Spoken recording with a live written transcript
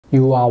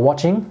You are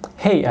watching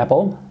Hey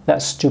Apple,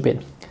 That's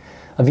Stupid,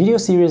 a video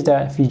series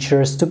that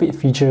features stupid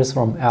features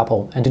from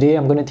Apple, and today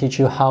I'm going to teach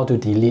you how to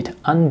delete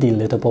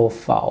undeletable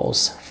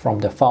files from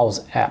the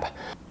Files app.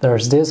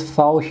 There's this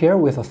file here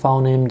with a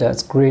file name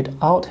that's grayed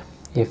out.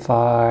 If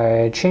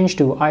I change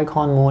to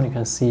icon mode, you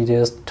can see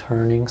this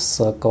turning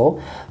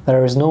circle.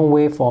 There is no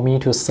way for me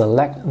to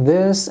select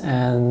this,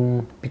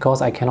 and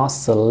because I cannot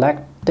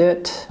select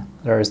it,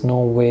 there is no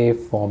way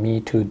for me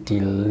to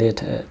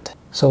delete it.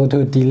 So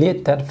to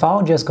delete that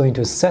file, just go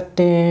into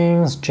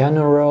Settings,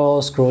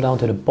 General, scroll down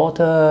to the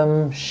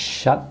bottom,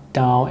 shut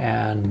down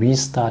and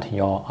restart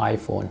your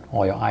iPhone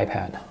or your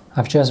iPad.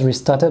 I've just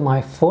restarted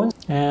my phone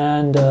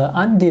and the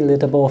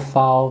undeletable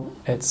file,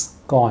 it's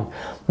gone.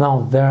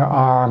 Now there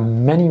are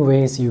many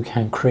ways you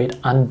can create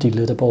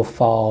undeletable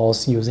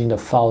files using the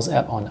Files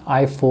app on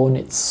iPhone.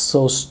 It's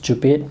so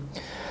stupid.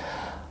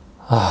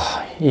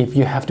 If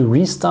you have to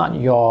restart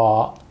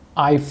your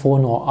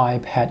iPhone or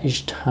iPad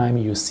each time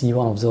you see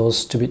one of those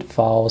stupid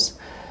files,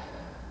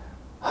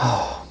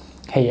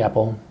 hey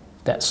Apple,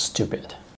 that's stupid.